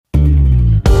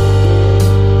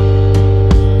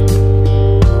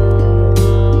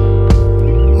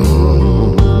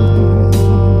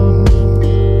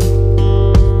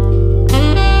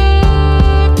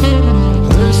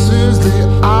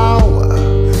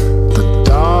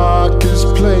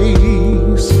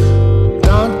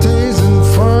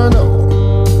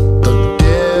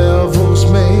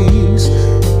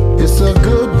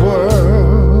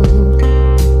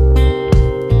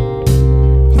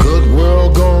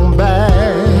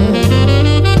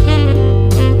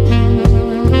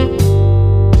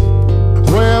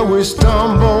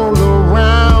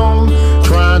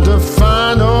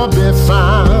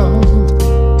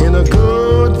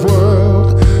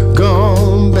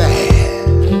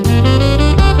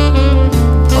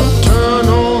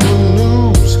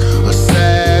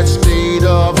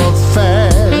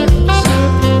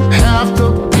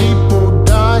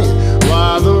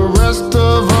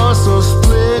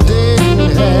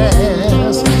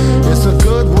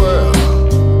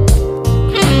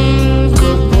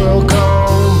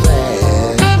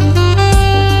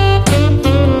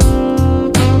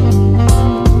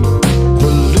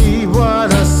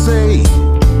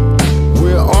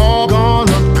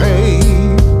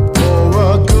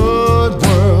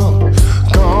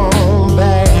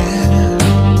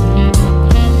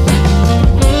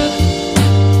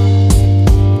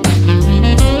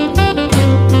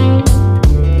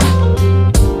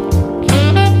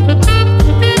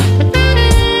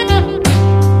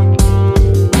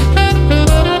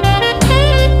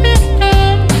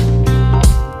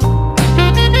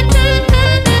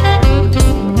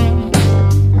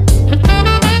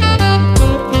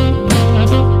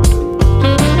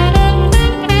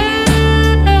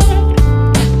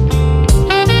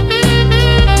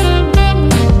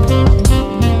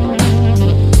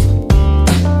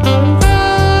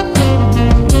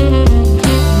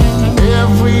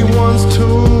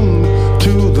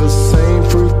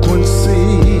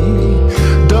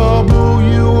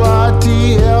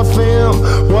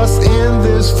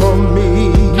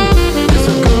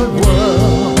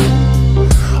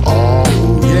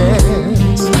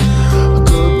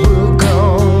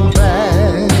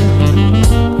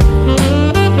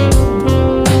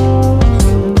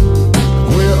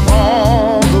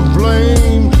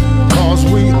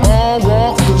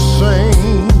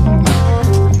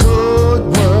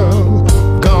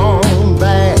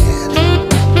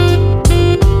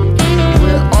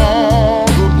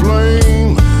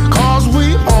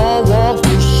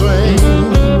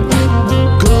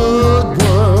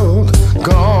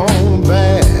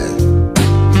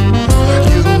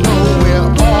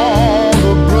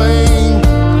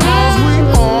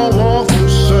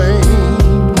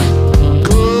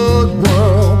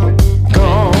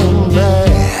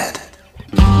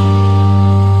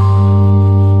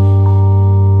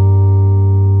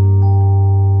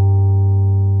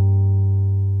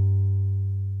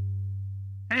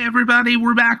everybody.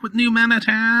 We're back with new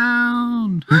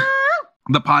ManaTown.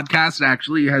 The podcast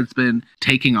actually has been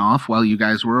taking off while you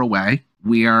guys were away.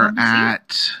 We are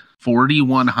at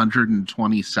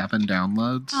 4,127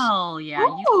 downloads. Oh, yeah.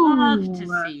 You love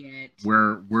to see it.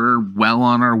 We're well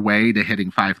on our way to hitting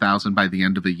 5,000 by the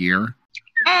end of the year.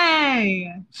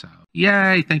 Hey! So,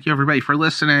 yay. Thank you, everybody, for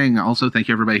listening. Also, thank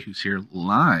you, everybody who's here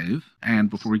live. And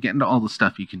before we get into all the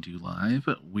stuff you can do live,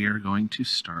 we are going to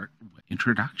start with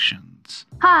introductions.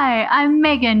 Hi, I'm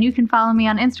Megan. You can follow me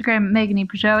on Instagram at Megan E.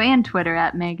 Peugeot and Twitter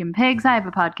at Megan Pigs. I have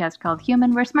a podcast called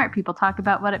Human, where smart people talk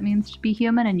about what it means to be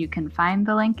human, and you can find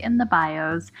the link in the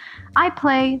bios. I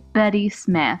play Betty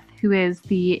Smith, who is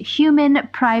the human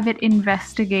private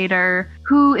investigator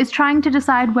who is trying to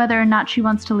decide whether or not she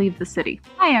wants to leave the city.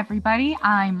 Hi, everybody.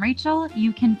 I'm Rachel.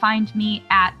 You can find me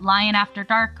at Lion After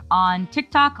Dark on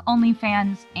TikTok,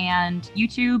 OnlyFans, and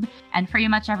YouTube, and pretty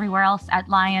much everywhere else at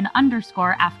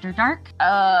Lion_After Dark.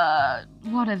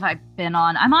 What have I been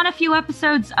on? I'm on a few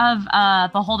episodes of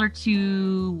Beholder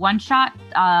 2 One Shot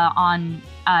on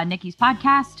Nikki's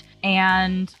podcast.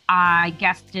 And I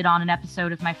guested on an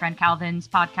episode of my friend Calvin's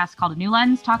podcast called A New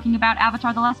Lens, talking about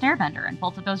Avatar: The Last Airbender, and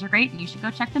both of those are great, and you should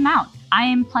go check them out. I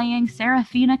am playing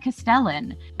Serafina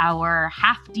Castellan, our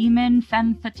half-demon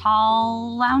femme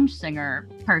fatale lounge singer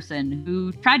person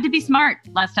who tried to be smart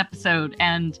last episode,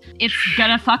 and it's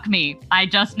gonna fuck me. I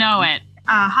just know it.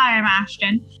 Hi, I'm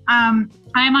Ashton.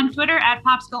 I am on Twitter at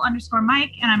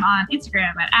popsicle_Mike, and I'm on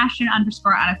Instagram at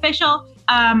Ashton_unofficial.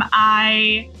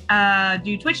 I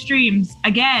do Twitch streams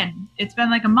again. It's been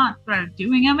like a month, but I'm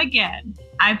doing them again.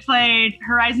 I played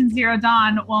Horizon Zero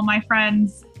Dawn while my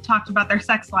friends talked about their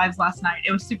sex lives last night.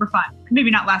 It was super fun. Maybe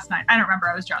not last night. I don't remember.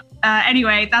 I was drunk.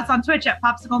 Anyway, that's on Twitch at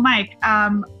popsicle_Mike.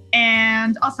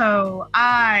 And also,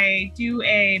 I do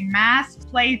a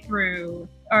masked playthrough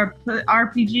or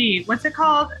RPG. What's it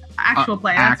called? Actual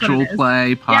play. That's actual what it is.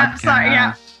 play podcast. Yeah, sorry.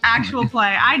 Yeah, actual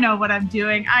play. I know what I'm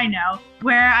doing. I know.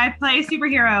 Where I play a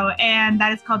superhero, and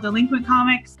that is called Delinquent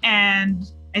Comics. And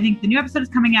I think the new episode is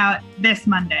coming out this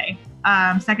Monday.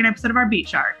 Second episode of our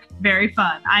Beach Arc. Very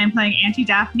fun. I am playing Auntie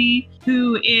Daphne,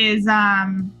 who is not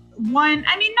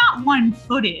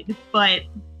one-footed, but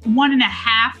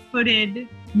 1.5-footed,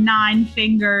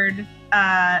 9-fingered,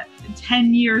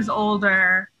 10 years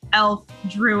older elf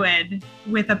druid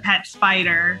with a pet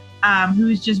spider,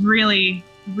 who's just really,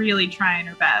 really trying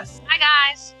her best. Hi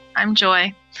guys, I'm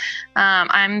Joy.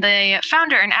 I'm the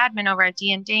founder and admin over at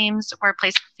D&Dames. We're a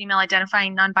place for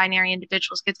female-identifying non-binary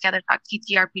individuals get together to talk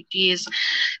TTRPGs,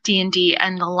 D&D,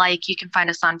 and the like. You can find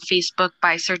us on Facebook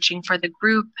by searching for the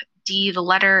group D, the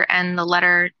letter, and the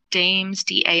letter Dames,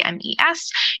 Dames. You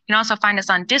can also find us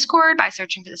on Discord by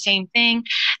searching for the same thing.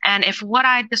 And if what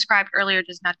I described earlier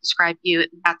does not describe you,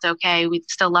 that's okay. We'd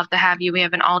still love to have you. We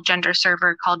have an all-gender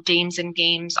server called Dames and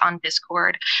Games on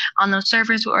Discord. On those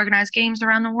servers, we organize games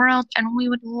around the world, and we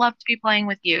would love to be playing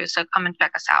with you. So come and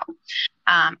check us out.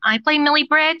 I play Millie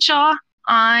Bradshaw.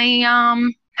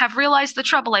 I have realized the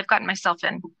trouble I've gotten myself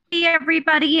in. Hey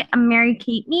everybody, I'm Mary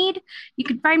Kate Mead. You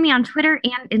can find me on Twitter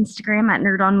and Instagram at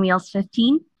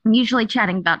NerdOnWheels15. I'm usually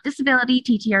chatting about disability,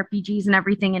 TTRPGs, and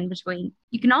everything in between.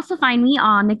 You can also find me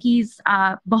on Nikki's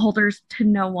Beholders to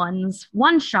No One's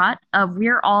one-shot of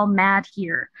We're All Mad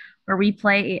Here, where we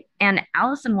play an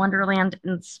Alice in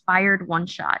Wonderland-inspired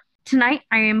one-shot. Tonight,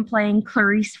 I am playing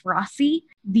Clarice Rossi,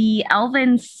 the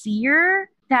elven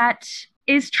seer that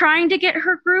is trying to get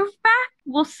her groove back.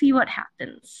 We'll see what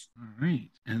happens. All right.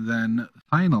 And then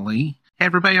finally, hey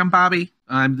everybody, I'm Bobby.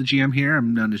 I'm the GM here.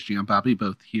 I'm known as GM Bobby,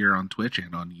 both here on Twitch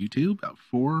and on YouTube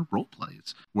for role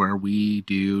plays, where we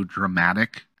do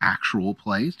dramatic actual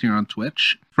plays here on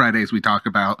Twitch. Fridays, we talk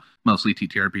about mostly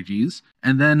TTRPGs.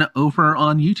 And then over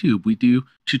on YouTube, we do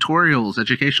tutorials,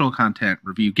 educational content,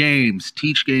 review games,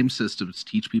 teach game systems,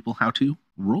 teach people how to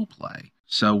role play.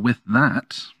 So with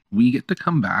that, we get to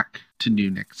come back to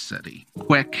New Nick City.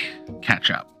 Quick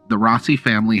catch up. The Rossi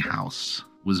family house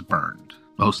was burned.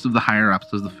 Most of the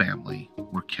higher-ups of the family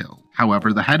were killed.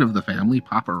 However, the head of the family,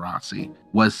 Papa Rossi,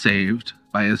 was saved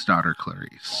by his daughter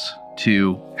Clarice.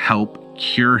 To help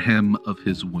cure him of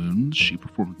his wounds, she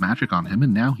performed magic on him,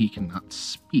 and now he cannot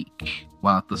speak.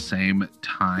 While at the same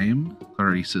time,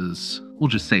 Clarice's, we'll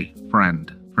just say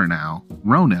friend for now,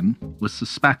 Ronan, was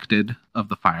suspected of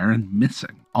the fire and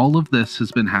missing. All of this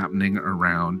has been happening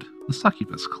around the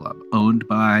Succubus Club, owned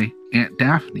by Aunt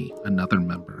Daphne, another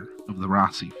member of the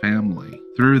Rossi family.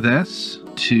 Through this,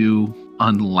 two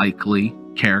unlikely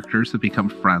characters have become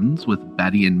friends with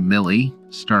Betty and Millie,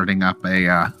 starting up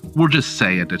we'll just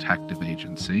say a detective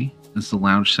agency, as the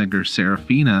lounge singer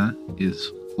Serafina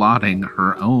is plotting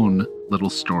her own little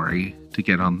story to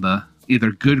get on the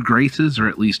either good graces or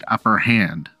at least upper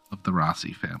hand of the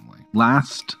Rossi family.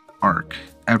 Last arc,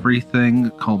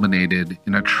 everything culminated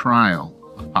in a trial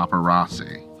of Papa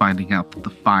Rossi, finding out that the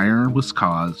fire was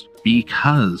caused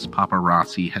because Papa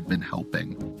Rossi had been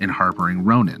helping in harboring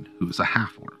Ronan, who was a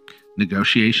half-orc.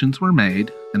 Negotiations were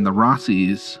made, and the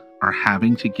Rossis are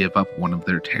having to give up one of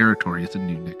their territories in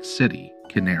New Nick City,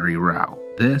 Canary Row.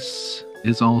 This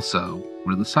is also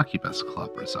where the Succubus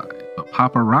Club reside. But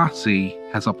Papa Rossi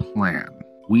has a plan.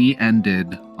 We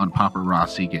ended on Papa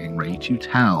Rossi getting ready to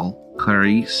tell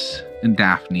Clarice and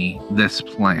Daphne this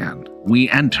plan. We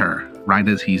enter right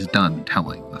as he's done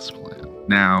telling this plan.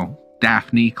 Now,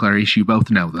 Daphne, Clarice, you both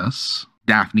know this.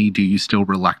 Daphne, do you still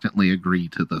reluctantly agree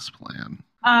to this plan?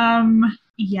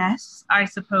 Yes, I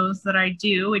suppose that I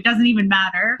do. It doesn't even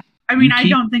matter. I mean, I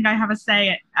don't think I have a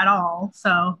say at all,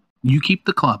 so. You keep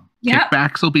the club. Yep.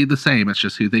 Kickbacks will be the same. It's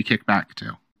just who they kick back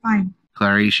to. Fine.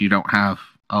 Clarice, you don't have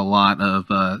a lot of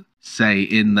say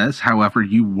in this. However,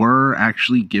 you were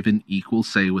actually given equal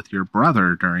say with your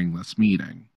brother during this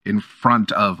meeting in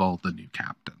front of all the new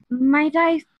captains. Might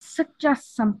I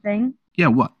suggest something? Yeah,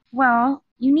 what? Well,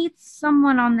 you need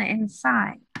someone on the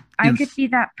inside. I could be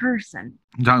that person.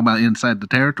 You talking about inside the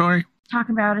territory?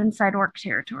 Talking about inside orc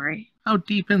territory. How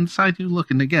deep inside you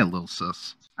looking to get, little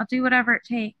sis? I'll do whatever it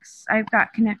takes. I've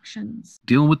got connections.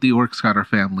 Dealing with the orc Scotter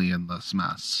family in this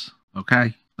mess,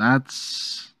 okay?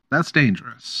 That's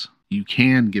dangerous. You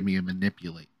can give me a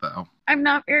manipulate, though. I'm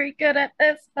not very good at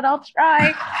this, but I'll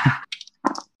try.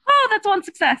 Oh, that's one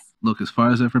success. Look, as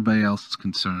far as everybody else is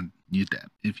concerned, you're dead.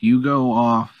 If you go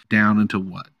off down into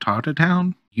what?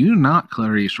 Tartartown? You're not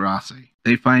Clarice Rossi.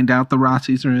 They find out the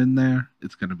Rossis are in there,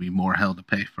 it's going to be more hell to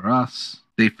pay for us.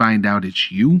 They find out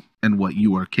it's you and what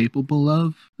you are capable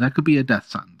of, that could be a death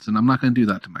sentence, and I'm not going to do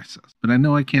that to my sis. But I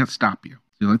know I can't stop you.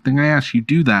 The only thing I ask you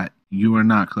do that, you are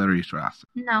not Clarice Rossi.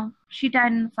 No, she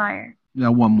died in the fire. You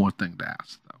got one more thing to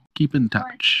ask, though. Keep in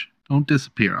touch. Don't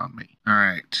disappear on me. All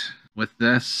right. With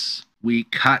this, we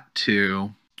cut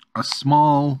to a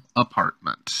small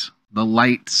apartment. The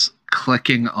lights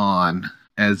clicking on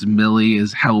as Millie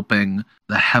is helping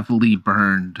the heavily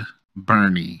burned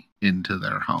Bernie into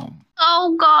their home.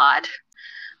 Oh, God.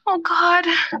 Oh, God.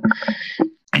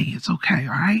 Hey, it's okay,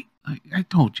 all right? I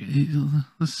told you,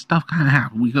 this stuff kind of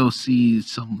happened. We go see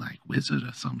some, like, wizard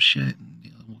or some shit,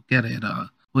 and we'll get it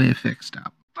fixed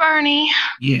up. Bernie.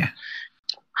 Yeah.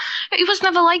 It was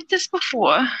never like this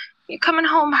before. You coming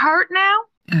home hurt now?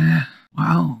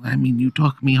 Well, I mean, you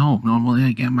took me home. Normally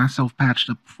I get myself patched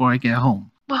up before I get home.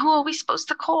 Well, who are we supposed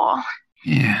to call?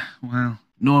 Yeah, well,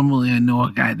 normally I know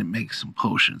a guy that makes some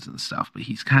potions and stuff, but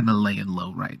he's kind of laying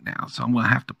low right now, so I'm going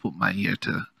to have to put my ear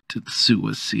to the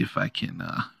sewers, see if I can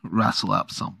rustle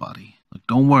up somebody. Look,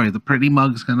 don't worry, the pretty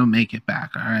mug's going to make it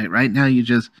back, all right? Right now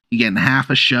you're getting half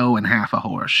a show and half a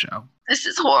horror show. This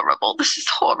is horrible. This is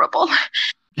horrible.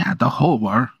 Yeah, the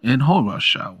horror and horror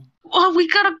show. Well, we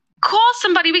gotta call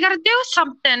somebody. We gotta do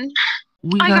something.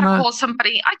 I gotta call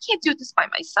somebody. I can't do this by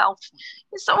myself.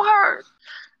 It's so hard.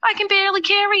 I can barely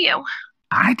carry you.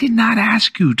 I did not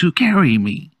ask you to carry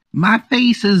me. My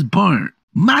face is burnt.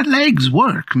 My legs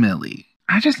work, Millie.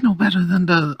 I just know better than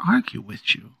to argue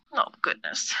with you. Oh,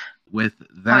 goodness. With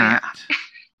that,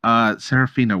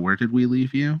 Serafina, where did we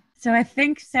leave you? So I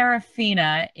think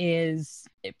Serafina is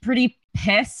pretty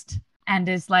pissed and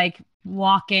is like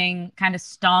walking, kind of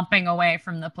stomping away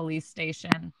from the police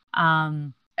station.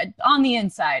 On the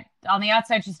inside. On the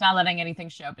outside, she's not letting anything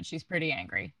show, but she's pretty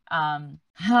angry. I've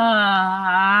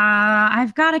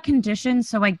got a condition,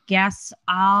 so I guess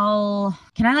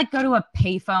can I like go to a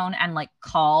payphone and like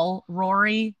call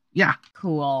Rory? Yeah.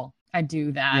 Cool. I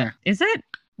do that. Yeah. Is it?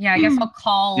 Yeah, I guess I'll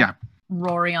call Yeah.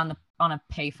 Rory on a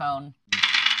payphone.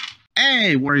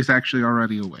 Hey, Rory's actually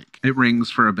already awake. It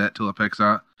rings for a bit till it picks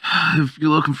up. If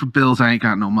you're looking for bills, I ain't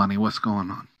got no money. What's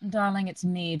going on? Darling, it's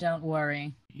me. Don't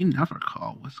worry. You never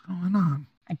call. What's going on?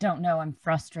 I don't know. I'm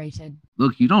frustrated.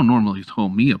 Look, you don't normally tell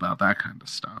me about that kind of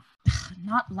stuff.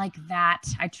 Not like that.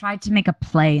 I tried to make a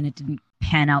play and it didn't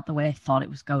pan out the way I thought it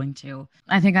was going to.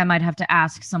 I think I might have to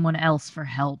ask someone else for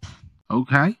help.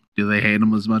 Okay. Do they hate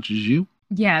him as much as you?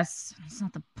 Yes. That's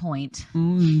not the point.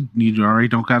 You already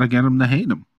don't gotta get him to hate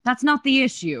him. That's not the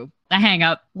issue. I hang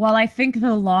up. While I think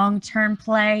the long-term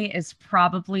play is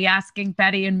probably asking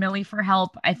Betty and Millie for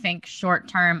help, I think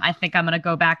short-term, I think I'm going to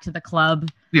go back to the club.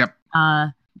 Yep.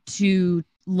 To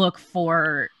look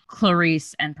for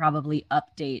Clarice and probably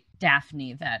update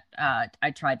Daphne that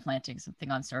I tried planting something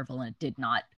on Serval and it did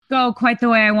not go quite the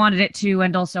way I wanted it to,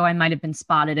 and also I might have been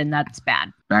spotted and that's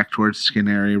bad. Back towards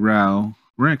Canary Row.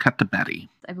 We're going to cut to Betty.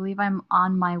 I believe I'm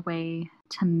on my way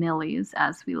to Millie's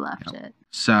as we left it.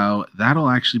 So that'll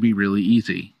actually be really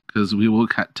easy because we will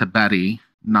cut to Betty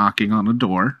knocking on a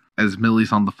door as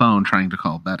Millie's on the phone trying to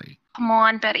call Betty. Come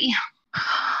on, Betty.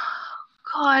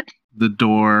 God. The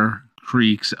door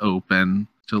creaks open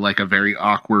to like a very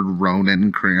awkward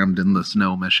Ronin crammed in this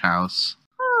gnomish house.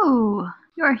 Oh,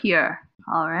 you're here.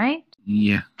 All right.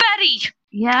 Yeah. Betty!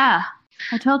 Yeah,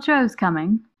 I told you I was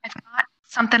coming. I've got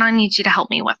something I need you to help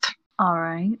me with. All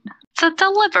right. It's a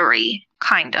delivery,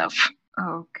 kind of.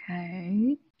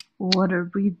 Okay. What are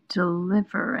we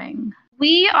delivering?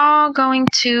 We are going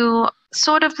to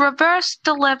sort of reverse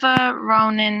deliver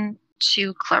Ronan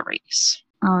to Clarice.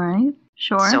 All right.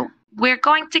 Sure. So we're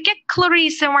going to get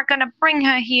Clarice and we're going to bring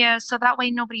her here so that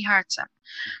way nobody hurts him.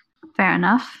 Fair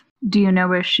enough. Do you know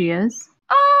where she is?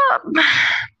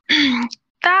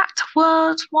 That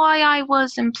was why I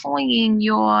was employing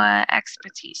your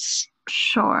expertise.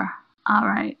 Sure. All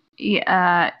right.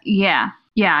 Yeah,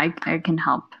 I can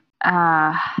help.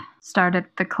 Start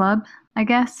at the club, I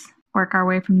guess. Work our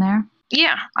way from there.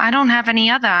 Yeah, I don't have any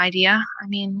other idea. I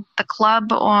mean, the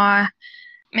club or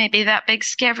maybe that big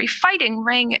scary fighting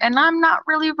ring, and I'm not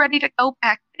really ready to go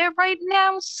back there right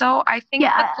now, so I think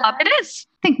the club it is.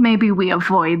 I think maybe we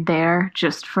avoid there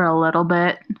just for a little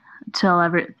bit till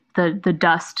the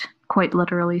dust quite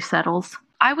literally settles.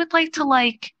 I would like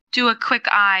to do a quick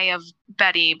eye of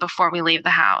Betty before we leave the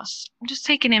house. I'm just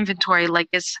taking inventory,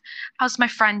 how's my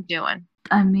friend doing?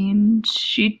 I mean,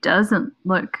 she doesn't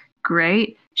look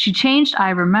great.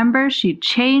 I remember she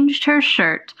changed her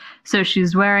shirt. So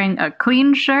she's wearing a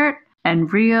clean shirt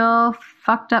and real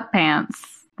fucked up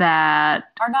pants that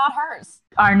Are not hers.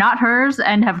 Are not hers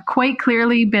and have quite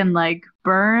clearly been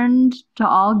burned to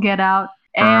all get out.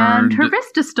 And her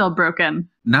wrist is still broken.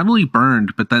 Not only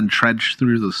burned, but then trudged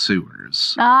through the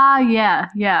sewers. Ah, yeah.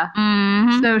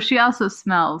 Mm-hmm. So she also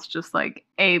smells just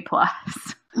A+.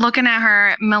 Looking at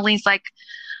her, Millie's like,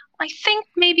 I think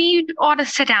maybe you ought to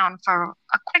sit down for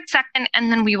a quick second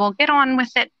and then we will get on with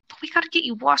it. But we got to get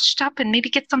you washed up and maybe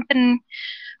get something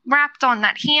wrapped on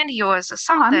that hand of yours or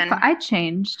something. I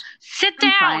changed. Sit I'm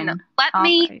down. fine. Let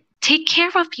me take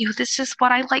care of you. This is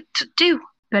what I like to do.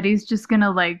 Betty's just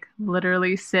gonna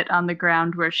literally sit on the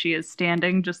ground where she is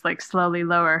standing, just slowly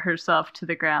lower herself to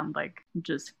the ground,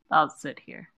 I'll sit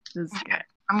here. This is okay.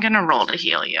 I'm gonna roll to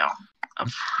heal you.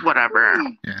 Of whatever.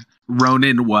 Yeah.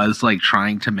 Ronan was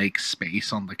trying to make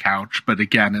space on the couch, but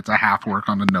again, it's a half work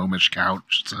on a gnomish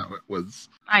couch, so it was.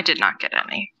 I did not get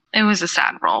any. It was a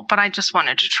sad roll, but I just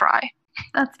wanted to try.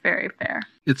 That's very fair.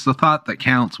 It's the thought that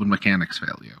counts when mechanics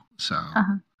fail you. So.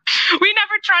 Uh-huh. We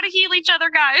never try to heal each other,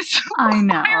 guys. I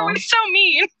know. Why are we so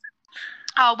mean?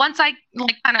 Once I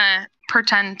kind of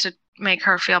pretend to make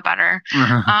her feel better,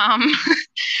 we're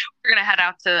gonna head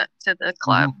out to the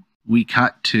club. We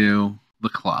cut to the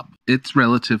club. It's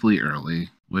relatively early,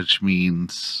 which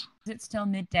means. Is it still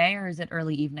midday or is it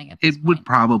early evening at this point? Would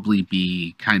probably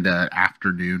be kind of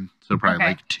afternoon. So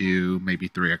probably 2, maybe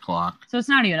 3 o'clock. So it's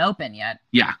not even open yet.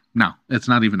 Yeah, no, it's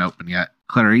not even open yet.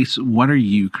 Clarice, what are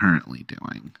you currently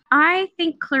doing? I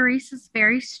think Clarice is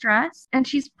very stressed, and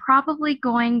she's probably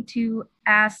going to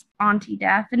ask Auntie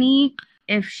Daphne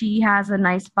if she has a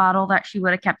nice bottle that she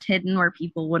would have kept hidden where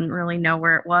people wouldn't really know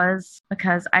where it was,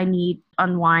 because I need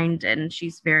unwind, and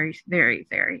she's very, very,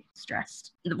 very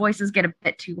stressed. The voices get a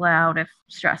bit too loud if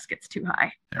stress gets too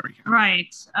high. There we go.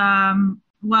 Right.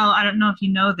 Well, I don't know if you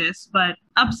know this, but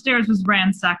upstairs was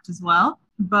ransacked as well.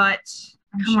 But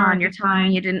Come on, you're telling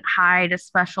me you didn't hide a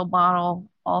special bottle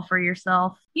all for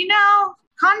yourself?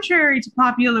 Contrary to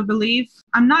popular belief,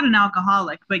 I'm not an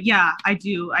alcoholic, but yeah, I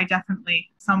do. I definitely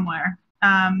somewhere.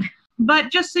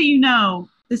 But just so you know,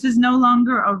 this is no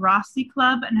longer a Rossi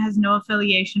club and has no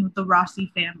affiliation with the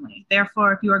Rossi family.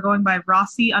 Therefore, if you are going by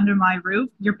Rossi under my roof,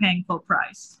 you're paying full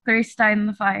price. Clarice died in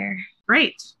the fire.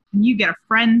 Great. And you get a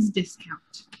friend's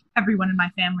discount. Everyone in my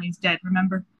family is dead,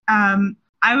 remember?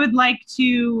 I would like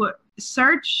to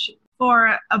search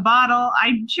for a bottle.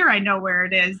 I'm sure I know where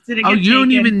it is. Did it get you don't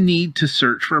taken? even need to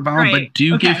search for a bottle, Great. but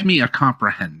do Okay. give me a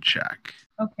comprehend check.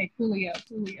 Okay, Coolio. I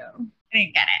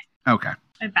didn't get it. Okay.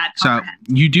 I had bad So comprehend.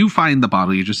 you do find the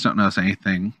bottle, you just don't notice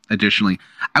anything additionally.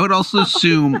 I would also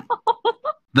assume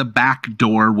the back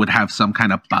door would have some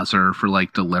kind of buzzer for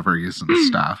deliveries and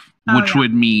stuff, which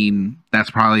would mean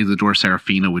that's probably the door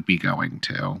Serafina would be going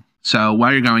to. So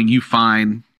while you're going, you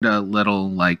find a little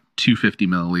 250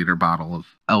 milliliter bottle of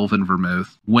Elven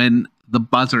Vermouth. When the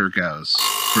buzzer goes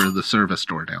for the service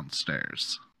door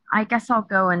downstairs. I guess I'll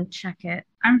go and check it.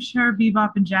 I'm sure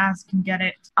Bebop and Jazz can get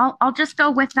it. I'll just go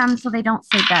with them so they don't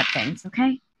say bad things,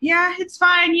 okay? Yeah, it's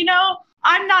fine.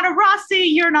 I'm not a Rossi.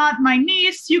 You're not my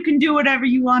niece. You can do whatever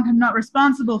you want. I'm not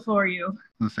responsible for you.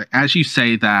 As you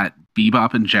say that,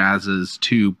 Bebop and Jazz's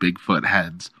two Bigfoot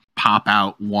heads pop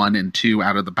out, 1 and 2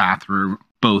 out of the bathroom,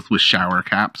 both with shower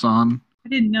caps on. I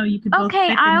didn't know you could both Okay,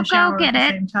 fit in I'll the shower go get at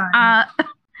the it. same time.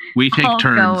 We take I'll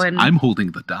turns. go and- I'm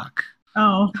holding the duck.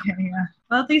 Oh, okay, yeah.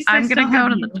 Well, at least I I'm still gonna go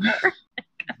have to you. the door.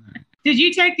 Did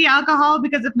you take the alcohol?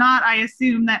 Because if not, I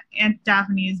assume that Aunt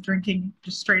Daphne is drinking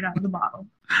just straight out of the bottle.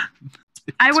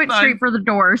 I went fine. straight for the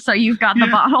door, so you've got the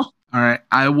Yeah. bottle. All right.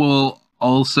 I will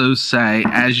also say,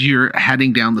 as you're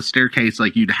heading down the staircase,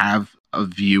 like you'd have a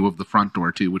view of the front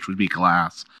door too, which would be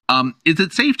glass. Is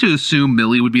it safe to assume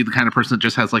Millie would be the kind of person that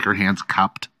just has like her hands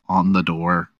cupped on the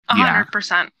door?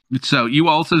 100%. So you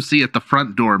also see at the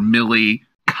front door Millie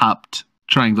cupped,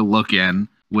 trying to look in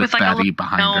with like a Betty little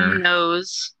behind her.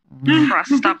 nose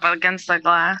pressed up against the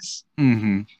glass.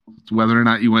 Mm-hmm. It's whether or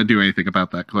not you want to do anything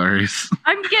about that, Clarice.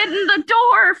 I'm getting the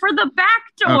door for the back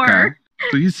door. Okay.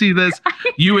 So you see this,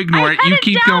 you ignore I it, you headed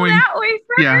keep down going. that way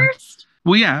Yeah. first.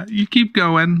 Well, yeah, you keep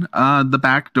going. The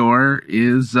back door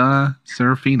is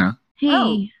Serafina. Hey,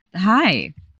 Oh.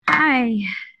 Hi. hi.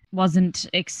 Wasn't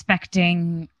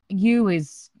expecting you.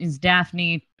 Is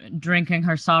Daphne drinking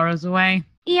her sorrows away?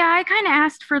 Yeah, I kind of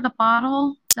asked for the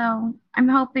bottle, so I'm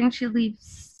hoping she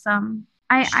leaves some.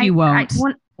 She won't.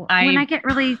 When I get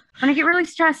really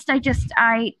stressed,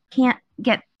 I can't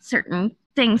get certain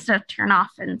things to turn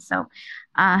off, and so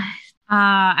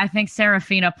I think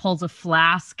Serafina pulls a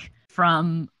flask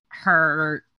from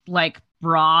her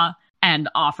bra and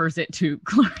offers it to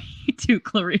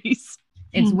Clarice.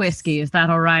 It's Thanks. whiskey. Is that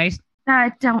all right?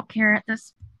 I don't care at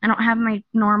this. I don't have my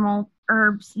normal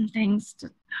herbs and things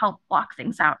to help block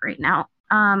things out right now.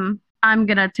 I'm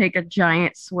gonna take a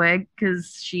giant swig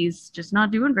because she's just not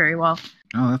doing very well.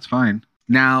 Oh, that's fine.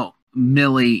 Now,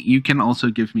 Millie, you can also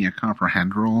give me a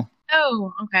comprehend roll.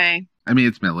 Oh, okay. I mean,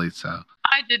 it's Millie, so.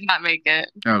 I did not make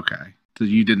it. Okay. So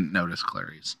you didn't notice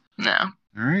Clarice. No.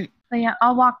 All right. But yeah,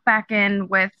 I'll walk back in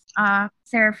with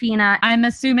Serafina. I'm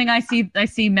assuming I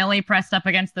see Millie pressed up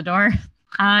against the door.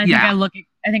 I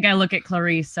think I look at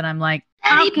Clarice and I'm like,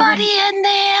 Anybody in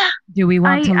there? do we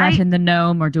want to let in the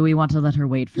gnome or do we want to let her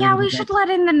wait for a Yeah, little we bit? should let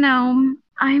in the gnome.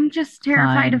 I'm just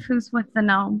terrified Fine. of who's with the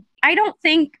gnome. I don't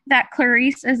think that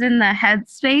Clarice is in the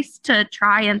headspace to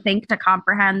try and think to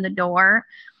comprehend the door.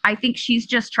 I think she's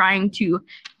just trying to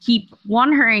keep,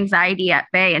 one, her anxiety at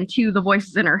bay, and two, the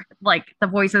voices in her, the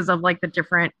voices of the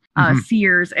different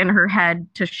seers in her head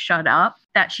to shut up,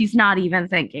 that she's not even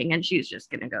thinking, and she's just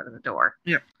gonna go to the door.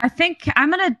 I think I'm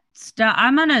gonna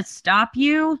stop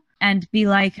you and be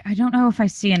like, I don't know if I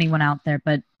see anyone out there,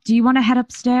 but do you want to head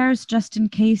upstairs just in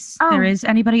case there is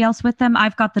anybody else with them?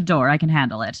 I've got the door. I can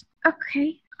handle it.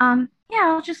 Okay. Yeah,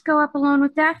 I'll just go up alone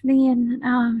with Daphne, and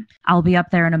I'll be up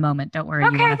there in a moment. Don't worry. You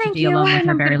okay, won't have to thank be you. alone with And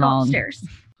her I'm very gonna go long. upstairs.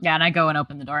 Yeah, and I go and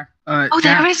open the door. Oh,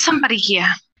 there is somebody here.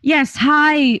 Yes,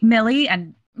 hi, Millie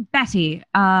and Betty.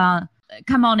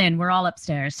 Come on in. We're all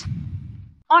upstairs.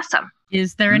 Awesome.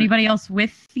 Is there anybody else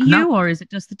with you, or is it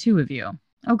just the two of you?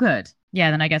 Oh, good.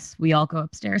 Yeah, then I guess we all go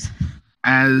upstairs.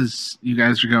 As you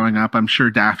guys are going up, I'm sure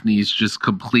Daphne's just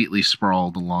completely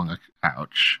sprawled along a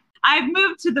couch. I've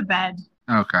moved to the bed.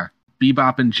 Okay.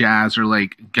 Bebop and Jazz are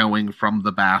going from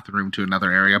the bathroom to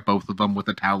another area, both of them with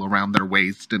a towel around their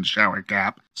waist and shower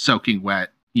cap, soaking wet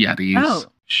Yetis. Oh.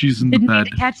 She's in the Didn't bed.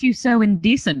 mean to catch you so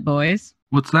indecent, boys.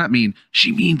 What's that mean?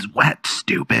 She means wet,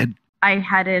 stupid. I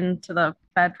head into the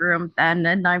bedroom then,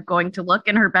 and I'm going to look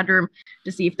in her bedroom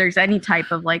to see if there's any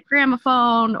type of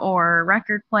gramophone or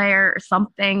record player or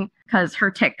something, because her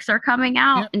tics are coming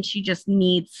out and she just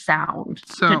needs sound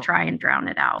to try and drown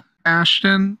it out.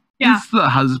 Ashton, Yeah. is the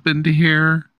husband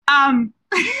here?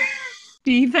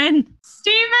 Steven?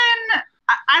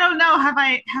 I don't know. Have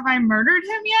I murdered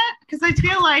him yet? Because I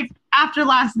feel like after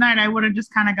last night, I would have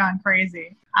just kind of gone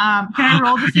crazy. Can I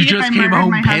roll to see You if just I came murdered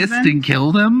home my pissed husband? and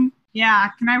killed him? Yeah.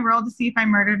 Can I roll to see if I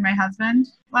murdered my husband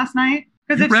last night?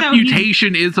 Because Your if so,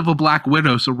 reputation is of a Black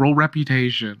Widow, so roll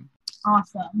reputation.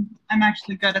 awesome. I'm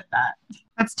actually good at that.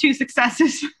 That's 2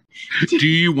 successes. Do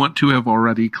you want to have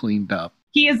already cleaned up?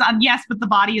 He is yes, but the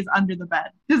body is under the bed.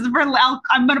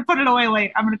 I'm gonna put it away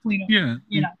late. I'm gonna clean it. Yeah.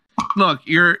 You know. Look,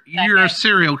 you're Okay. a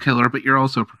serial killer, but you're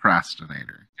also a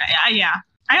procrastinator. Yeah.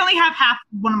 I only have half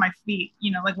one of my feet.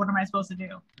 What am I supposed to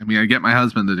do? I mean, I get my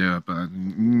husband to do it, but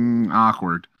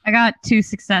awkward. I got 2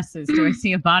 successes. Do I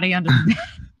see a body under the bed?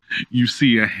 You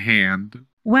see a hand.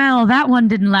 Well, that one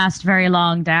didn't last very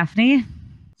long, Daphne.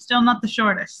 Still not the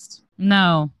shortest.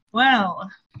 No. Well,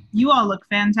 you all look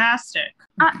fantastic.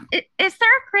 Is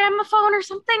there a gramophone or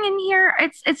something in here?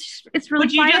 It's really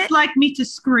Would you quiet. just like me to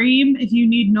scream if you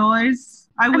need noise?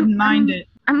 I wouldn't mind it.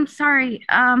 I'm sorry.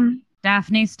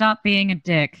 Daphne, stop being a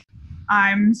dick.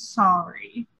 I'm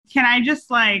sorry. Can I just,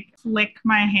 flick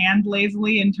my hand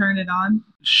lazily and turn it on?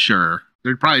 Sure.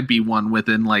 There'd probably be one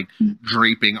within,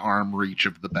 draping arm reach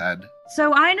of the bed.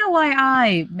 So I know why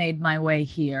I made my way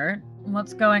here.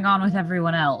 What's going on with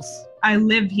everyone else? I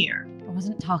live here. I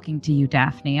wasn't talking to you,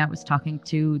 Daphne. I was talking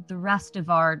to the rest of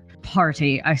our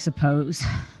party, I suppose.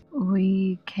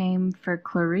 We came for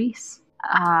Clarice.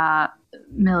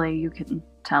 Millie, you can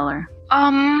tell her.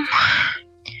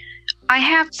 I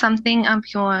have something of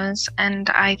yours, and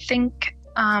I think,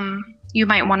 you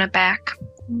might want it back.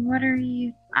 What are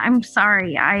you? I'm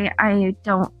sorry. I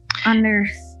don't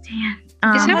understand.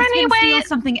 Is there any way steal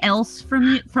something else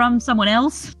from someone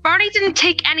else? Barney didn't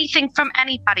take anything from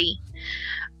anybody.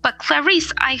 But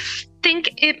Clarice, I think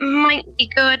it might be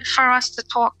good for us to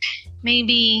talk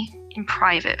maybe in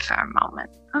private for a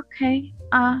moment. Okay.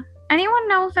 Anyone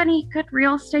know of any good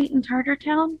real estate in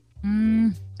Tartartown?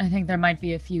 I think there might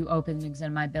be a few openings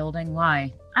in my building.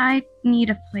 Why? I need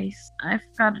a place. I've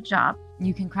got a job.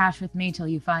 You can crash with me till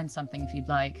you find something if you'd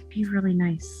like. Be really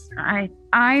nice.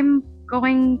 I'm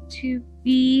going to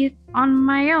be on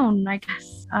my own, I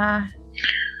guess.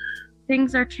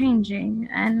 Things are changing,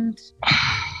 and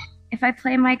if I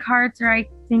play my cards right,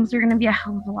 things are going to be a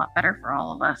hell of a lot better for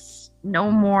all of us.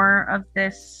 No more of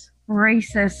this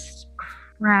racist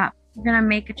crap. We're going to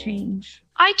make a change.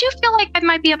 I do feel like I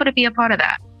might be able to be a part of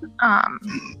that.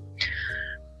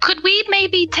 Could we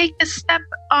maybe take a step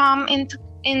into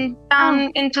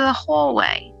the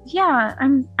hallway? Yeah,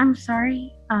 I'm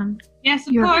sorry. Yes,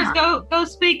 of course. Go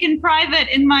speak in private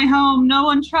in my home. No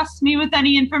one trusts me with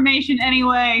any information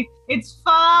anyway. It's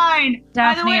fine.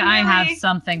 Daphne, By the way, I have Millie-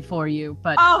 something for you,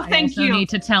 but thank I also you. need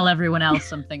to tell everyone else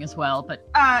something as well.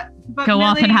 But but go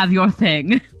off and Millie, have your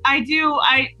thing.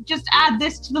 I just add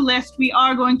this to the list. We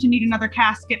are going to need another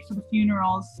casket for the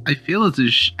funerals. I feel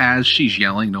as she's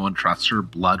yelling, no one trusts her,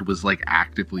 blood was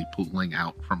actively pooling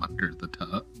out from under the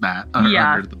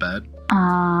under the bed.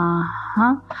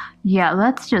 Yeah,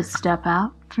 let's just step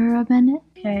out for a minute.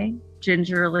 Okay.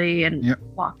 Gingerly and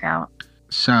walk out.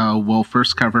 So we'll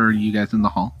first cover you guys in the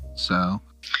hall. So,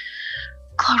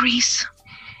 Clarice,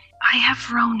 I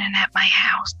have Ronan at my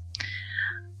house.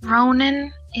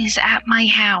 Ronan is at my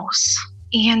house,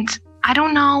 and I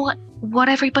don't know what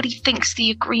everybody thinks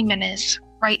the agreement is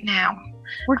right now.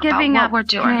 We're giving what up we're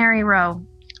doing. Canary Row.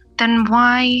 Then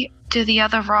why do the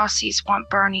other Rossies want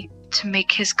Bernie to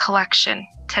make his collection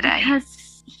today?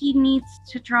 Because he needs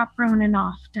to drop Ronan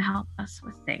off to help us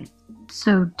with things.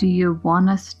 So do you want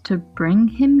us to bring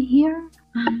him here?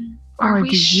 Or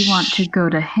do you want to go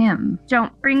to him?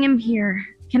 Don't bring him here.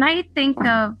 Can I think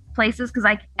of places? Because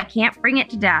I can't bring it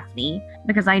to Daphne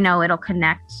because I know it'll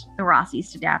connect the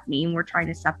Rossies to Daphne, and we're trying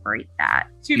to separate that.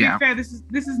 To be fair, this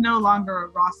is no longer a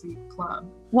Rossi club.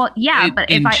 Well, yeah, but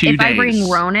if I bring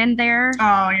Ronan there,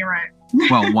 oh, you're right.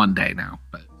 Well, one day now,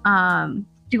 but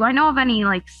do I know of any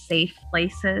safe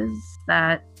places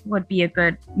that would be a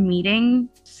good meeting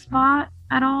spot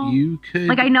at all? you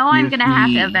could. I know I'm gonna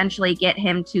have to eventually get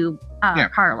him to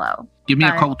Carlo. Give me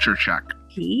a culture check.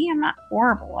 I'm not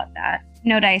horrible at that.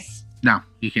 No dice. No,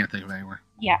 you can't think of anywhere.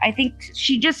 Yeah, I think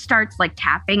she just starts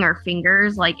tapping her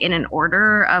fingers in an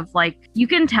order of you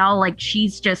can tell she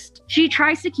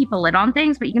tries to keep a lid on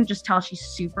things, but you can just tell she's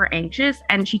super anxious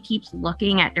and she keeps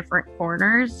looking at different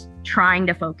corners trying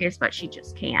to focus, but she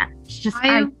just can't. It's just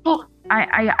I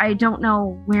don't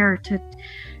know where to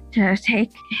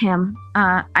take him.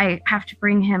 I have to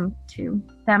bring him to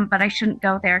them, but I shouldn't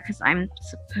go there because I'm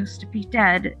supposed to be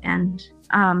dead, and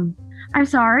I'm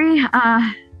sorry.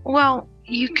 Well,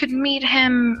 you could meet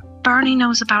him. Bernie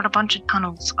knows about a bunch of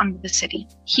tunnels under the city.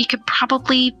 He could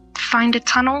probably find a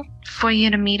tunnel for you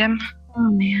to meet him.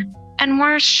 Oh, man. And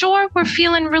we're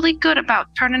feeling really good about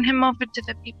turning him over to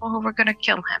the people who were going to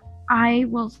kill him. I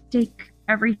will stake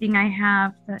everything I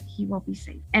have that he will be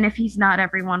safe. And if he's not,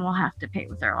 everyone will have to pay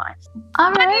with their lives.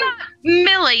 All right.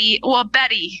 Millie or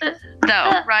Betty,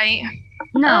 though, right?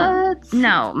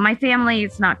 No, my family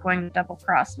is not going to double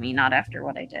cross me, not after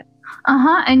what I did.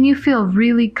 And you feel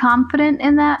really confident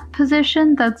in that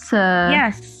position? That's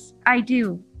Yes, I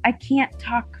do. I can't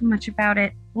talk much about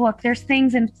it. Look, there's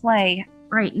things in play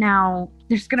right now.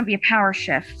 There's going to be a power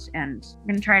shift, and I'm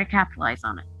going to try to capitalize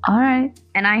on it. All right.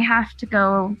 And I have to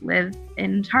go live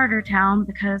in Tartartown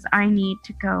because I need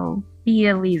to go be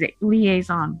a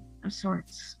liaison of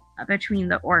sorts between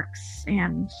the orcs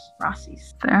and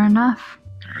Rossies. Fair enough.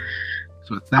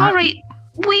 So with that, all right,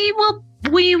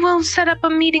 we will set up a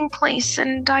meeting place,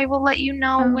 and I will let you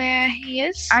know where he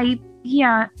is. I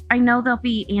Yeah, I know they'll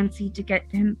be antsy to get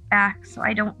him back, so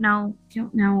I don't know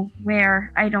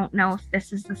where. I don't know if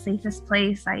this is the safest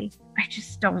place. I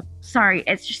just don't. Sorry,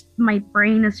 it's just my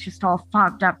brain is just all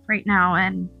fogged up right now,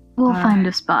 and We'll find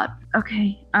a spot.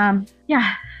 okay.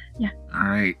 Yeah. All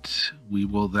right. We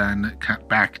will then cut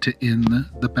back to in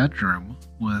the bedroom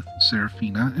with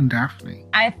Serafina and Daphne.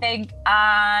 I think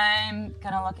I'm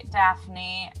gonna look at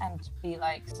Daphne and be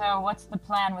like, so what's the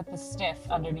plan with the stiff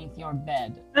underneath your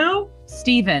bed? Who?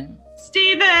 Steven.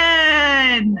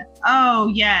 Steven!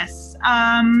 Oh, yes.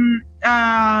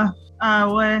 I'll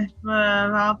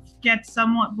get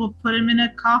someone, we'll put him in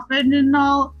a coffin and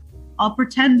I'll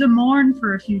pretend to mourn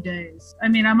for a few days. I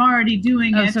mean, I'm already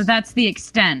doing it. So that's the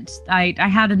extent. I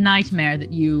had a nightmare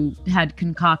that you had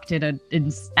concocted an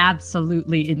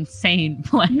absolutely insane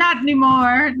plan. Not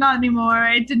anymore.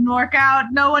 It didn't work out.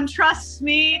 No one trusts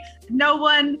me. No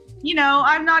one,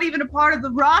 I'm not even a part of the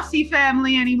Rossi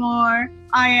family anymore.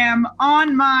 I am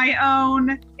on my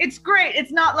own. It's great.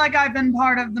 It's not like I've been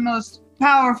part of the most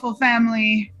powerful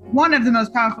family, one of the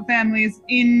most powerful families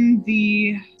in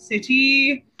the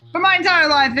city for my entire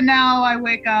life, and now I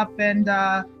wake up and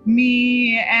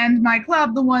me and my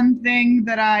club, the one thing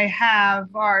that I have,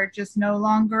 are just no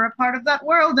longer a part of that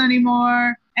world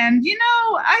anymore. And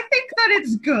I think that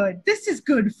it's good. This is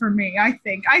good for me, I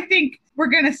think. I think we're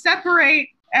gonna separate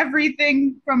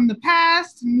everything from the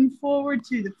past and move forward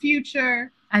to the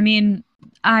future. I mean,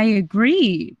 I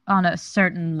agree on a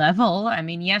certain level. I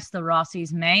mean, yes, the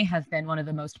Rossis may have been one of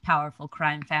the most powerful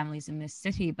crime families in this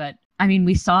city, but I mean,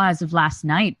 we saw as of last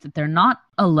night that they're not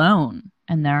alone.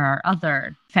 And there are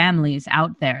other families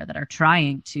out there that are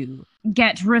trying to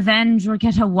get revenge or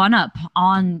get a one-up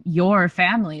on your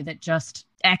family that just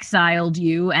exiled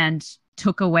you and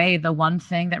took away the one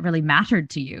thing that really mattered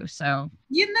to you. So,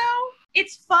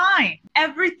 it's fine.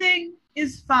 Everything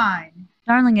is fine.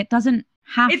 Darling, it doesn't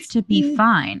have to be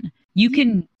fine. You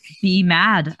can be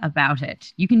mad about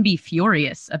it. You can be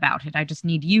furious about it. I just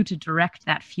need you to direct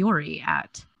that fury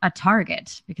at a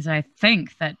target, because I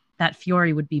think that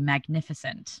fury would be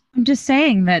magnificent. I'm just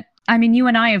saying that, I mean, you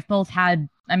and I have both had,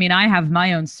 I have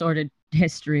my own sordid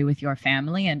history with your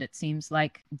family, and it seems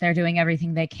like they're doing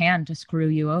everything they can to screw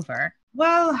you over.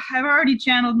 Well, I've already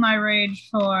channeled my rage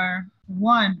for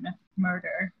one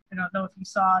murder. I don't know if you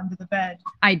saw under the bed.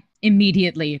 I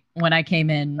immediately, when I came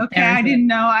in. Okay, I didn't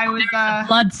know I was a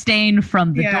blood stain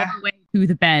from the doorway to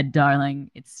the bed,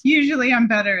 darling. It's usually I'm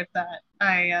better at that.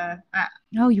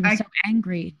 Oh, you were so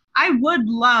angry. I would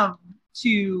love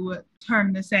to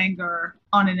turn this anger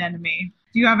on an enemy.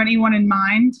 Do you have anyone in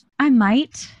mind? I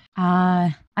might.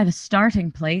 I have a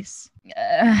starting place.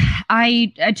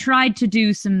 I tried to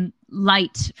do some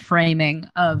light framing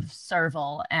of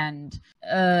Serval, and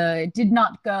it did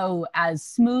not go as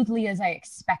smoothly as I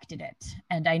expected it.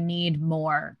 And I need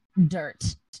more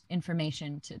dirt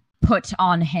information to put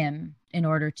on him in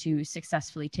order to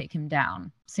successfully take him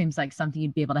down. Seems like something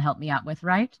you'd be able to help me out with,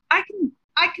 right? I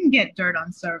can get dirt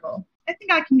on Serval. I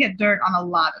think I can get dirt on a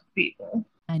lot of people.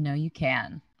 I know you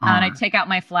can. And I take out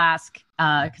my flask,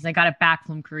 because I got it back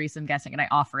from Carissa, I'm guessing, and I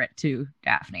offer it to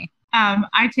Daphne.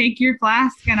 I take your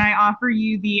flask and I offer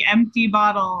you the empty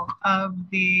bottle of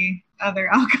the other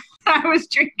alcohol I was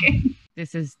drinking.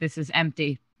 This is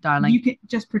empty, darling. You can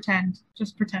just pretend.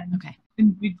 Okay.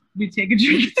 And we take a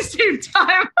drink at the same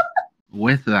time.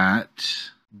 With that,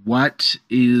 what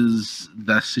is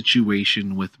the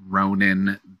situation with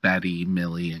Ronan, Betty,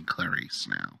 Millie, and Clarice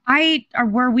now?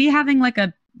 Were we having like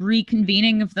a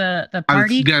reconvening of the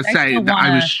party? I was gonna say,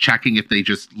 I was checking if they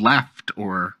just left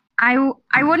or... I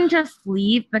wouldn't just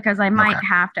leave, because I might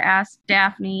have to ask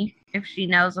Daphne if she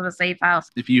knows of a safe house.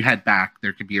 If you head back,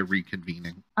 there could be a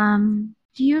reconvening.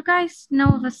 Do you guys know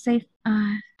of a safe...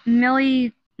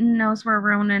 Millie knows where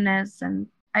Ronan is, and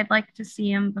I'd like to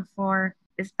see him before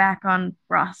he's back on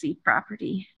Rossi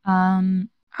property. Are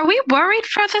we worried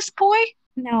for this boy?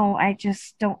 No, I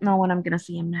just don't know when I'm gonna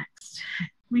see him next.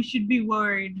 We should be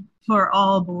worried for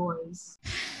all boys.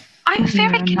 I'm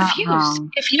very confused.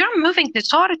 If you're moving to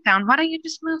ManaTown, why don't you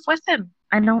just move with him?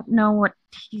 I don't know what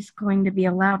he's going to be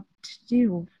allowed to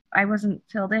do. I wasn't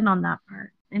filled in on that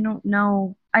part. I don't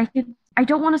know. I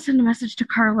don't want to send a message to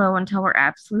Carlo until we're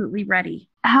absolutely ready.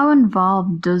 How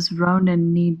involved does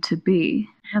Ronan need to be?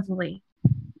 Heavily.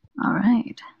 All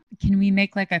right. Can we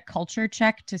make like a culture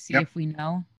check to see if we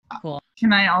know? Cool.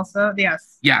 Can I also?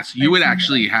 Yes. Yes, you would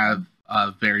actually have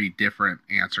a very different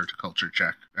answer to culture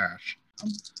check, Ash.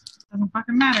 Doesn't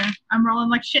fucking matter. I'm rolling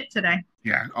like shit today.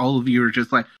 Yeah, all of you are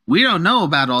just like, we don't know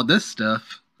about all this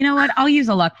stuff. You know what? I'll use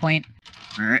a luck point.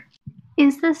 All right.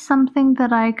 Is this something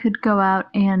that I could go out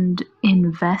and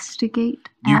investigate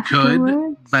You afterwards?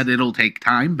 could, but it'll take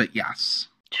time, but yes.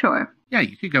 Sure. Yeah,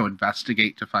 you could go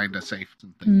investigate to find a safe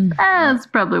and things. That's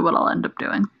probably what I'll end up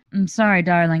doing. I'm sorry,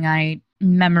 darling.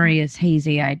 Memory is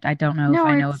hazy. I don't know if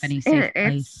I know of any safe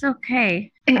place. It's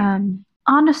okay.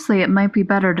 Honestly, it might be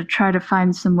better to try to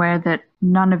find somewhere that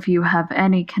none of you have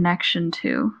any connection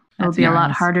to. It'll be a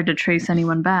lot harder to trace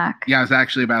anyone back. Yeah, I was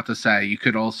actually about to say, you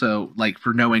could also, like,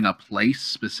 for knowing a place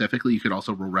specifically, you could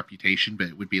also roll reputation, but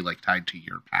it would be, like, tied to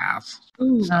your past.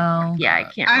 Ooh. Oh. Yeah, I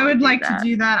can't. I would really like to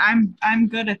do that. I'm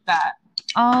good at that.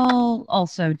 I'll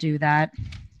also do that.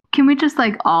 Can we just,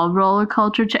 like, all roll a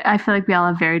culture check? I feel like we all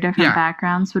have very different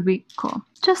backgrounds. Would be cool.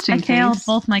 Just in I case. failed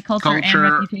both my culture and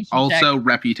reputation also check.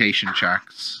 Reputation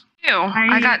checks. 2.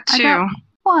 I got 2. I got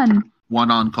 1. 1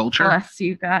 on culture? Bless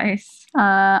you guys.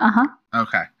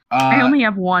 Okay. I only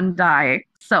have 1 die,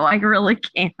 so I really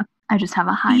can't. I just have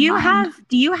a high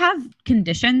Do you have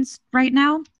conditions right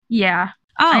now? Yeah.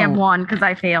 Oh. I have 1 because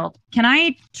I failed. Can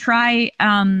I try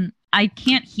I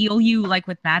can't heal you like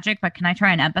with magic, but can I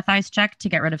try an empathize check to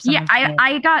get rid of some? Yeah,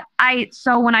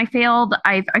 so when I failed,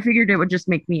 I figured it would just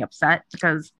make me upset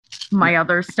because my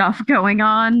other stuff going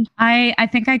on. I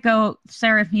think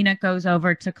Seraphina goes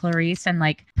over to Clarice and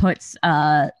like puts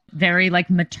a very like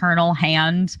maternal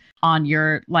hand on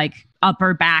your like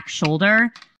upper back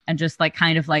shoulder and just like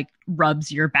kind of like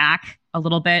rubs your back a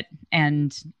little bit,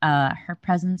 and her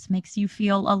presence makes you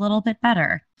feel a little bit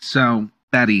better. So,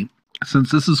 Betty,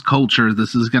 since this is culture,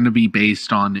 this is going to be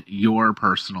based on your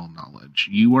personal knowledge.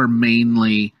 You are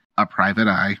mainly a private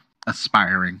eye,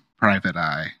 aspiring private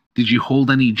eye. Did you hold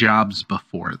any jobs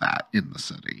before that in the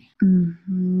city?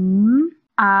 Mm-hmm.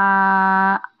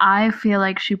 I feel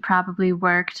like she probably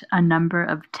worked a number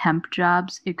of temp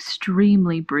jobs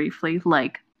extremely briefly,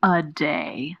 like a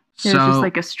day. There's just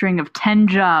like a string of 10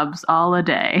 jobs all a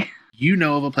day. You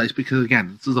know of a place, because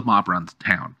again, this is a mob-run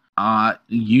town.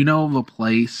 You know of a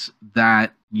place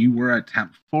that you were a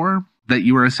temp for, that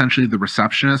you were essentially the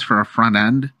receptionist for a front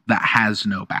end that has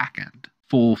no back end,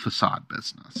 full facade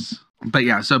business. But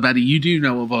yeah, so Betty, you do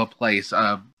know of a place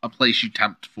you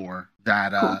temped for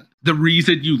that cool. The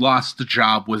reason you lost the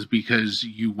job was because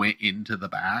you went into the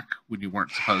back when you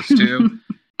weren't supposed to.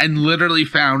 And literally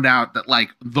found out that, like,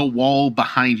 the wall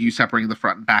behind you separating the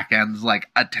front and back ends like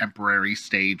a temporary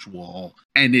stage wall,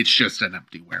 and it's just an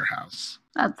empty warehouse.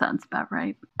 That sounds about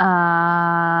right.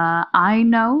 I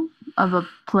know of a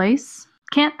place.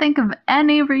 Can't think of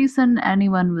any reason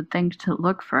anyone would think to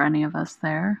look for any of us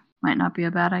there. Might not be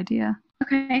a bad idea.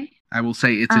 Okay. I will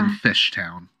say it's in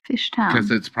Fishtown. Fishtown.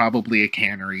 Because it's probably a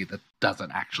cannery that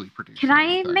doesn't actually produce Can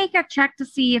anything. I make a check to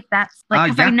see if that's,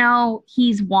 like, because I know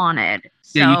he's wanted.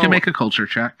 So yeah, you can make a culture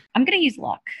check. I'm going to use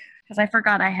luck, because I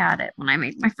forgot I had it when I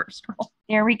made my first roll.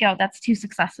 There we go. That's 2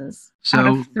 successes out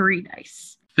of 3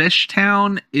 dice.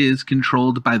 Fishtown is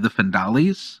controlled by the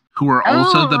Fendalis, who are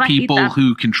also the people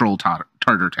who control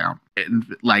Tartartown.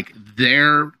 And, like,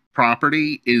 their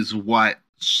property is what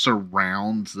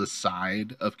surrounds the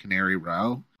side of Canary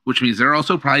Row, which means they're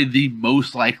also probably the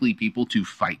most likely people to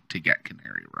fight to get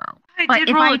Canary Row. I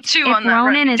did roll a 2 on that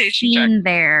Ronan is reputation seen check.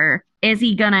 there, is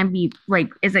he gonna be like?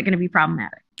 Is it gonna be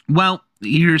problematic? Well,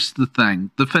 here's the thing: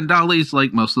 the Fendalis,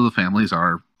 like most of the families,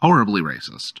 are horribly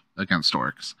racist against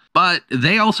orcs, but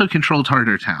they also control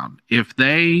Tartartown. If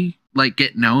they like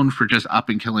get known for just up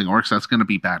and killing orcs, that's going to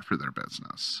be bad for their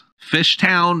business.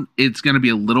 Fishtown, it's going to be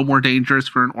a little more dangerous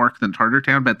for an orc than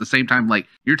Tartartown, but at the same time, like,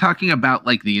 you're talking about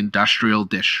like the industrial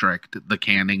district, the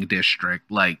canning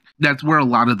district, like that's where a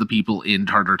lot of the people in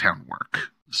Tartartown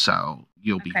work. So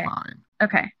you'll be fine.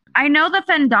 Okay. I know the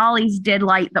Fendalis did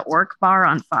light the orc bar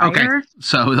on fire. Okay.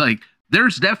 So like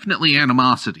there's definitely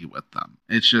animosity with them.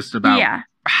 It's just about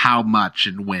how much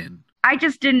and when. I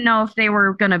just didn't know if they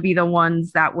were going to be the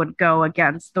ones that would go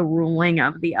against the ruling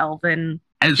of the Elven.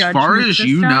 As far as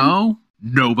you know,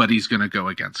 nobody's going to go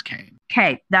against Kane.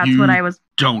 Okay, that's what I was.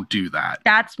 Don't do that.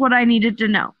 That's what I needed to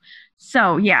know.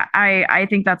 So yeah, I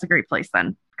think that's a great place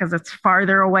then, because it's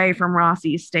farther away from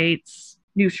Rossi Estates,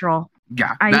 neutral.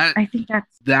 Yeah, I think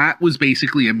that was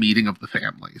basically a meeting of the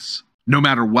families. No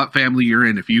matter what family you're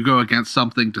in, if you go against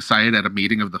something decided at a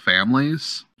meeting of the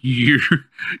families, you're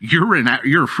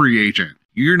a free agent.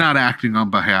 You're not acting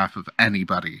on behalf of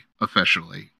anybody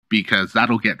officially, because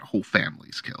that'll get whole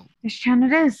families killed. Fishtown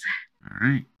it is. All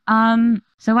right.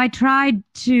 So I'm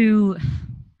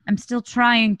still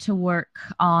trying to work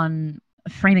on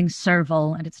framing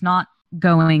Serval, and it's not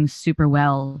going super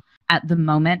well at the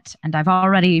moment. And I've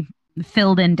already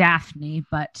filled in Daphne,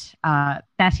 but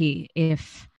Betty,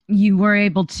 if you were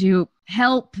able to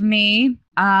help me,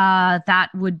 that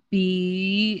would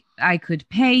be I could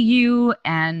pay you,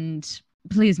 and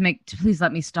please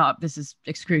let me stop. This is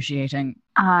excruciating.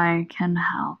 I can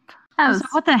help. So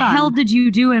what the hell did you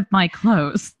do with my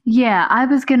clothes? Yeah, I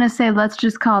was gonna say let's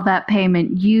just call that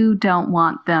payment. You don't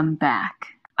want them back.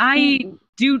 I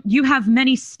do. You have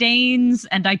many stains,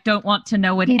 and I don't want to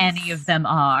know what any of them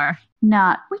are.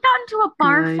 Not. We got into a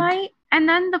bar good. fight, and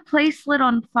then the place lit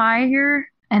on fire.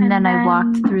 And then I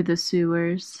walked through the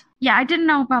sewers. Yeah, I didn't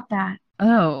know about that.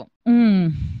 Oh.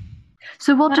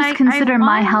 So we'll just consider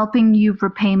my helping you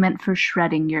repayment for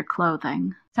shredding your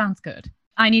clothing. Sounds good.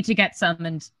 I need to get some,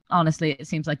 and honestly, it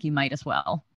seems like you might as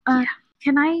well.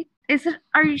 Can I?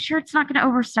 Are you sure it's not going to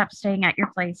overstep staying at your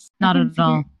place? Not at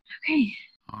all. Okay.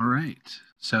 All right.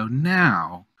 So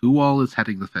now, who all is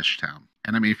heading to Fishtown?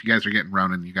 And I mean, if you guys are getting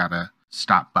Ronan, you gotta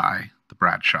stop by the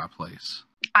Bradshaw place.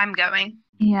 I'm going.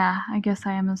 Yeah, I guess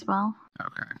I am as well.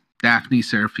 Okay. Daphne,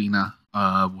 Serafina,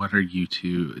 what are you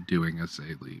two doing as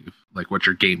they leave? Like, what's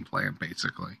your game plan,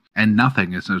 basically? And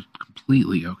nothing is a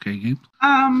completely okay game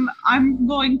plan. I'm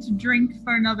going to drink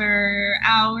for another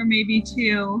hour, maybe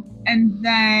 2. And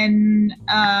then,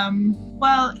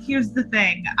 well, here's the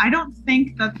thing. I don't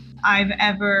think that I've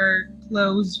ever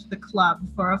closed the club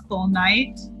for a full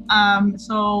night.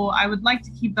 So I would like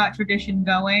to keep that tradition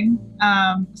going.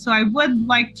 So I would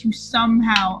like to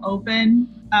somehow open.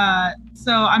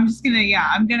 So I'm just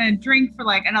I'm gonna drink for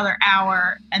like another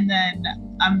hour, and then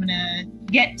I'm gonna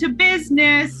get to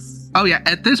business. Oh yeah,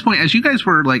 at this point, as you guys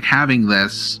were like having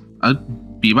this,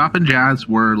 Bebop and Jazz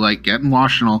were like getting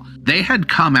lost and all. They had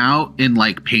come out in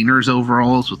like painter's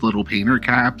overalls with little painter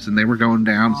caps, and they were going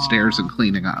downstairs and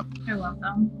cleaning up. I love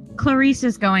them. Clarice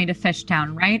is going to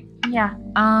Fishtown, right? Yeah.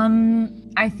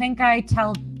 I think I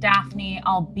tell Daphne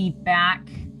I'll be back.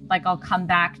 Like, I'll come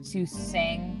back to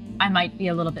sing. I might be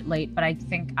a little bit late, but I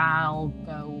think I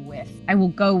will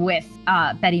go with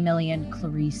Betty Millie and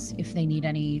Clarice if they need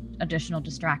any additional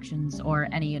distractions or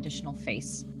any additional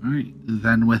face. All right.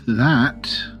 Then with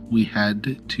that, we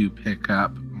head to pick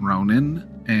up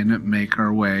Ronan and make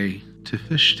our way to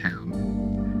Fishtown.